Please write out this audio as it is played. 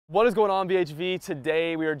What is going on, BHV?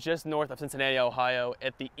 Today we are just north of Cincinnati, Ohio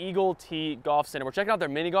at the Eagle Tee Golf Center. We're checking out their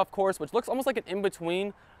mini golf course, which looks almost like an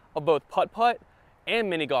in-between of both putt-putt and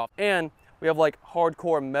mini golf. And we have like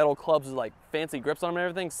hardcore metal clubs with like fancy grips on them and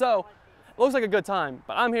everything. So it looks like a good time.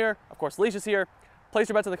 But I'm here, of course, Alicia's here. Place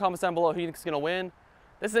your bets in the comments down below who you think is gonna win.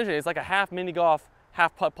 This is interesting. It's like a half mini golf,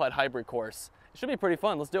 half putt-putt hybrid course. It should be pretty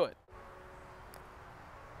fun. Let's do it.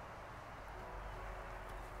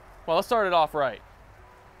 Well, let's start it off right.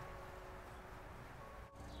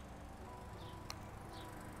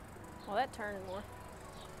 Well, that turned more.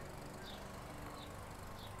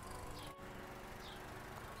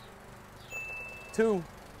 Two.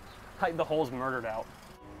 The hole's murdered out.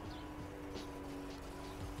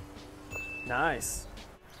 Nice.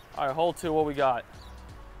 All right, hole two, what we got?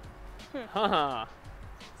 So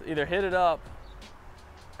either hit it up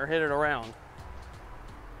or hit it around.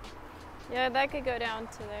 Yeah, that could go down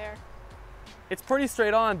to there. It's pretty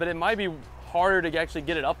straight on, but it might be harder to actually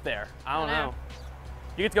get it up there. I don't know.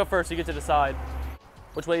 You get to go first, you get to decide.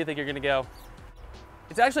 Which way do you think you're gonna go?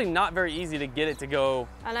 It's actually not very easy to get it to go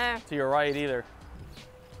to your right either.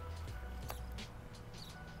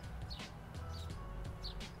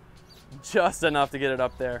 Just enough to get it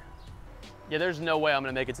up there. Yeah, there's no way I'm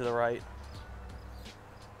gonna make it to the right.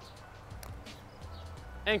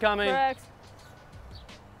 Incoming. Correct.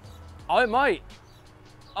 Oh, it might.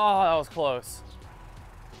 Oh, that was close.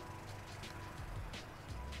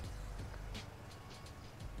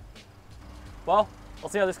 Well, we'll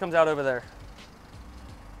see how this comes out over there.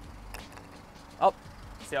 Oh,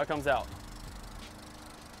 see how it comes out.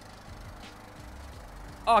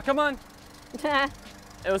 Oh, come on.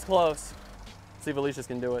 It was close. Let's see if Alicia's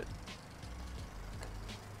can do it.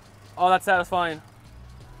 Oh, that's satisfying.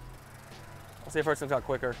 Let's see if hers comes out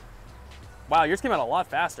quicker. Wow, yours came out a lot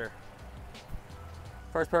faster.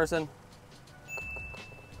 First person.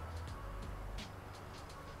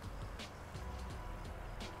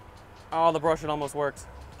 Oh, the brush, it almost worked.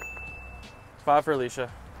 5 for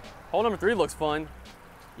Alicia. Hole number 3 looks fun.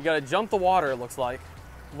 You gotta jump the water, it looks like.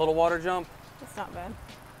 Little water jump. It's not bad.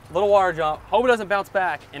 Little water jump. Hope it doesn't bounce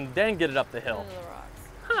back and then get it up the hill. Into the rocks.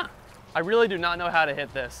 Huh. I really do not know how to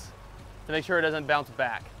hit this to make sure it doesn't bounce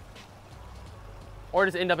back. Or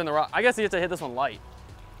just end up in the rock. I guess you have to hit this one light.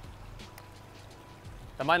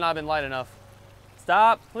 That might not have been light enough.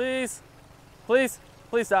 Stop, please. Please,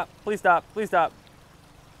 please stop, please stop, please stop.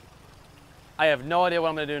 I have no idea what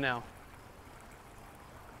I'm gonna do now.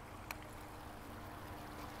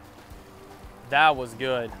 That was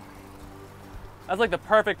good. That's like the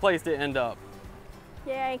perfect place to end up.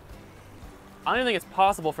 Yay. I don't even think it's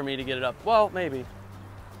possible for me to get it up. Well, maybe.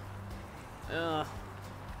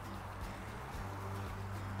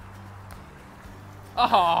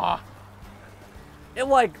 Ah. It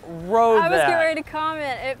like rode that. I was getting ready to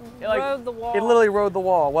comment. It rode the wall. It literally rode the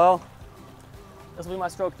wall. Well, this will be my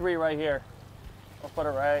stroke 3 right here. I'll put it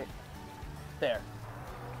right there.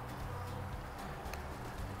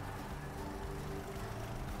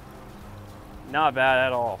 Not bad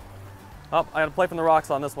at all. Oh, I gotta play from the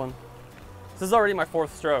rocks on this one. This is already my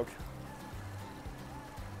 4th stroke.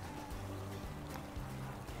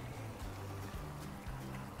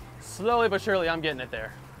 Slowly but surely, I'm getting it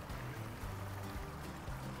there.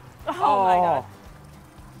 Oh my God.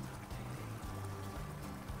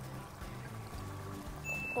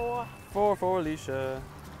 4. 4 for Alicia.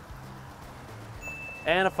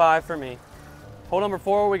 And a 5 for me. Hole number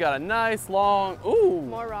 4, we got a nice long, ooh.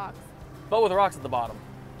 More rocks. But with rocks at the bottom.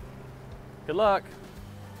 Good luck.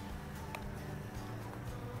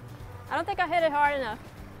 I don't think I hit it hard enough.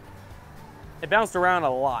 It bounced around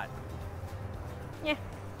a lot. Yeah.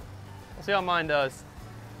 We'll see how mine does.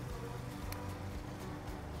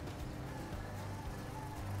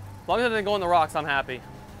 As long as it didn't go in the rocks, I'm happy.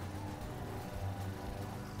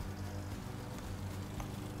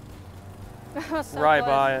 So Right close.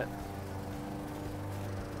 by it.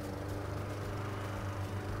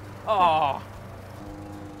 Oh.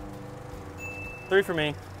 3 for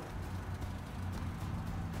me.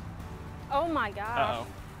 Oh my gosh. Uh-oh.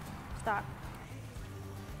 Stop.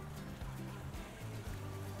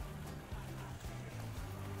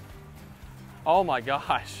 Oh my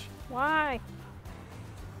gosh. Why?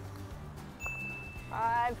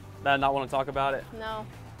 5. Did I not want to talk about it? No.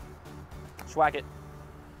 Schwack it.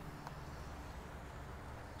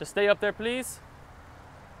 Just stay up there, please.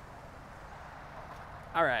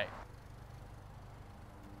 All right.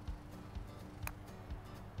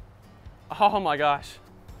 Oh my gosh.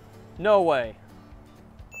 No way.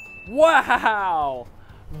 Wow.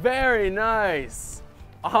 Very nice.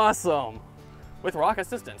 Awesome. With rock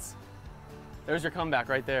assistance. There's your comeback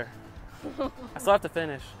right there. I still have to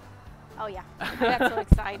finish. Oh yeah, I got so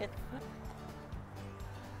excited.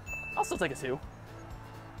 I'll still take a 2.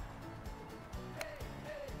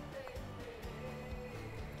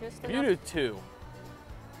 Just If you enough. do 2.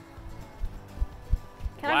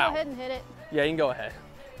 Can I Wow. go ahead and hit it? Yeah, you can go ahead.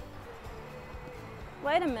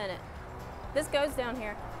 Wait a minute. This goes down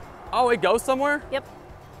here. Oh, it goes somewhere? Yep.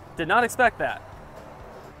 Did not expect that.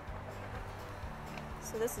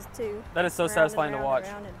 So this is 2. That is so Round and satisfying to round watch.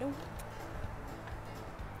 and round and boom.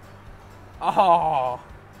 Oh.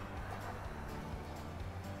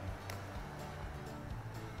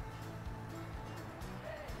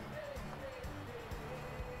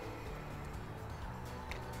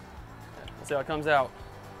 Let's see how it comes out.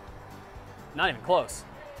 Not even close.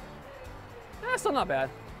 Still not bad.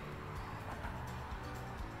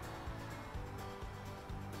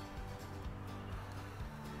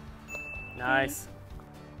 Nice.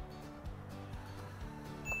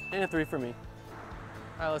 And a 3 for me.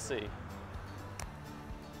 All right, let's see. Let's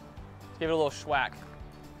give it a little schwack.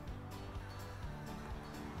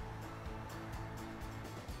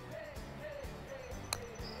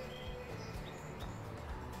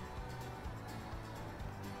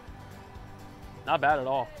 Not bad at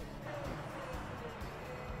all.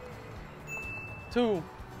 2.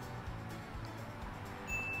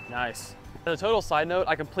 Nice. As a total side note,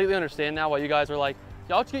 I completely understand now why you guys are like,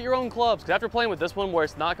 y'all should get your own clubs, because after playing with this one where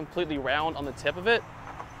it's not completely round on the tip of it,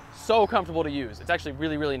 so comfortable to use. It's actually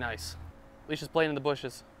really, really nice. At least just playing in the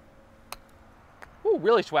bushes. Ooh,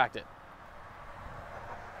 really schwacked it.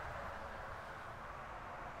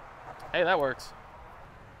 Hey, that works.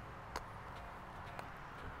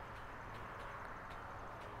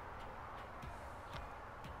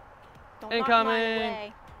 Don't Incoming. knock mine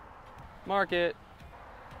away. Mark it.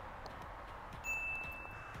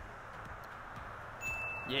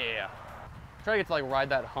 Yeah. Try to get to like ride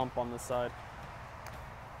that hump on this side.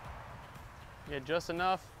 Yeah, just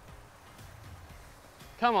enough.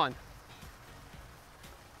 Come on.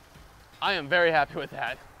 I am very happy with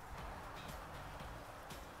that.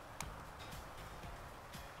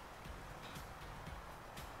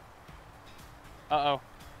 Uh-oh.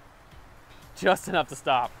 Just enough to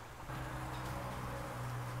stop.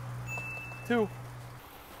 2.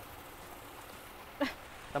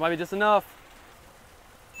 That might be just enough.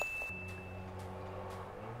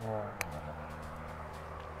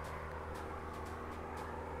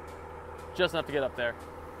 Just enough to get up there.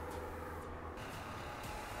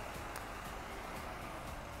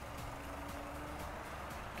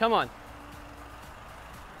 Come on.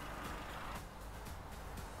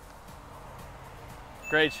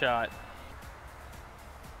 Great shot.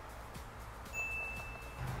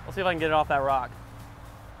 Let's see if I can get it off that rock.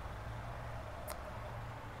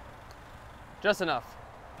 Just enough.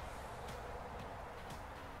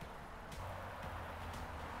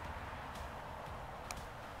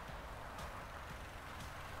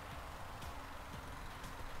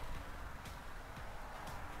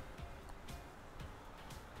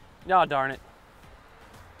 Oh, darn it.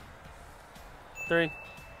 3.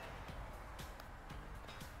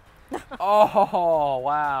 Oh,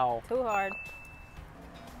 wow. Too hard.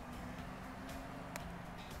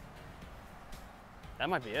 That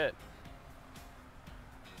might be it.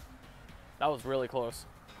 That was really close.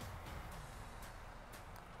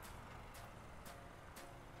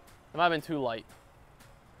 That might have been too light.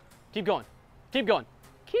 Keep going. Keep going.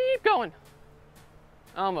 Keep going.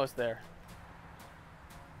 Almost there.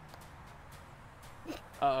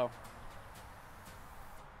 Uh-oh.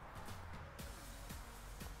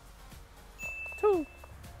 2.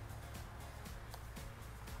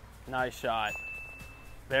 Nice shot.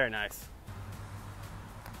 Very nice.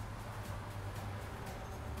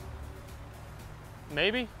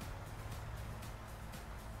 Maybe?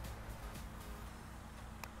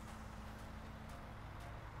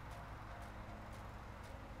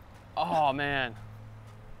 Oh, man.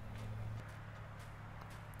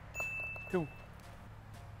 2.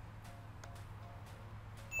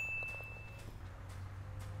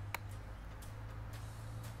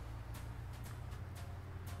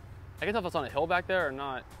 I can tell if it's on a hill back there or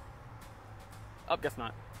not. Oh, guess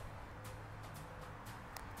not.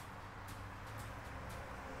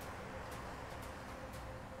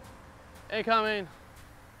 Incoming.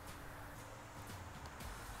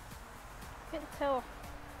 Can't tell.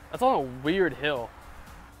 That's on a weird hill.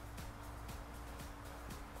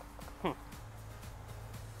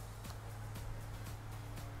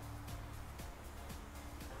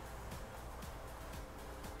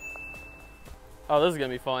 Oh, this is gonna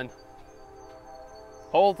be fun.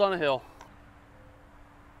 Holt on a hill.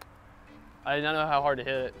 I did not know how hard to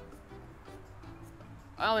hit it.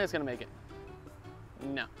 I don't think it's gonna make it.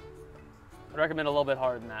 No. I'd recommend a little bit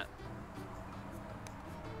harder than that.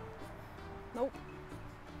 Nope.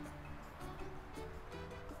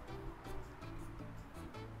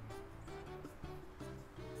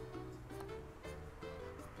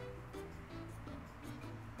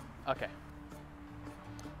 Okay.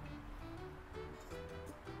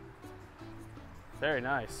 Very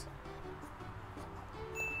nice.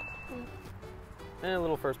 And a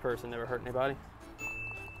little first person, never hurt anybody.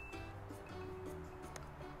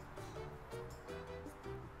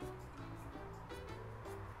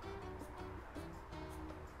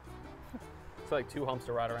 It's like 2 humps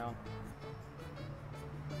to ride around.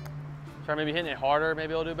 Try maybe hitting it harder,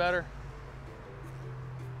 maybe it'll do better.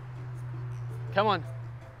 Come on.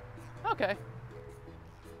 Okay.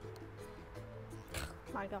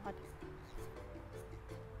 My God.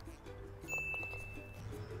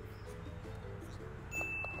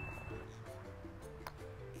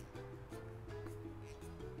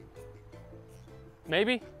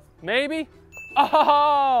 Maybe? Maybe?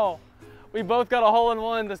 Oh! We both got a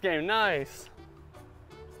hole-in-one this game. Nice.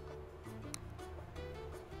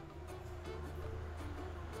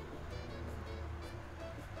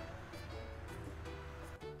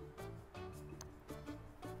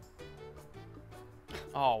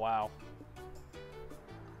 Oh, wow.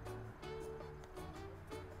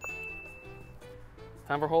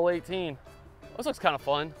 Time for hole 18. This looks kind of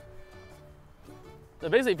fun. So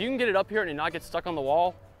basically, if you can get it up here and it not get stuck on the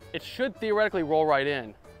wall, it should theoretically roll right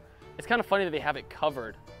in. It's kind of funny that they have it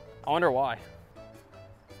covered. I wonder why.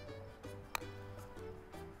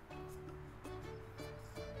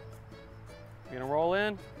 You're gonna roll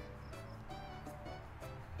in.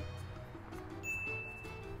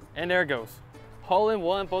 And there it goes. Hole in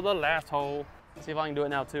one for the last hole. Let's see if I can do it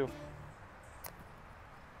now too.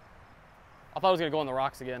 I thought I was gonna go on the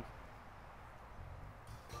rocks again.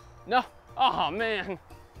 No, oh man.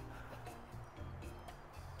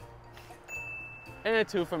 And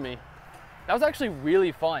 2 for me. That was actually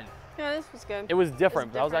really fun. Yeah, this was good. It was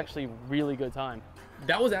different, but that was different. actually really good time.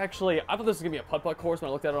 That was actually, I thought this was gonna be a putt-putt course when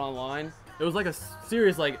I looked at it online. It was like a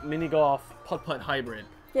serious like mini golf putt-putt hybrid.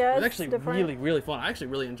 Yeah, It was it's actually different. really, really fun. I actually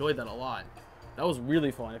really enjoyed that a lot. That was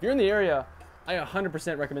really fun. If you're in the area, I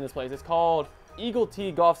 100% recommend this place. It's called Eagle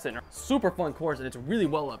Tee Golf Center. Super fun course, and it's really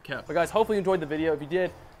well upkept. But guys, hopefully you enjoyed the video. If you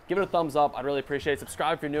did, give it a thumbs up. I'd really appreciate it.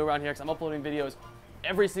 Subscribe if you're new around here, because I'm uploading videos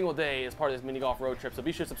every single day as part of this mini golf road trip. So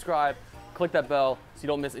be sure to subscribe, click that bell so you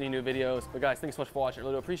don't miss any new videos. But guys, thanks so much for watching. I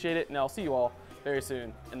really appreciate it, and I'll see you all very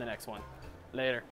soon in the next one. Later.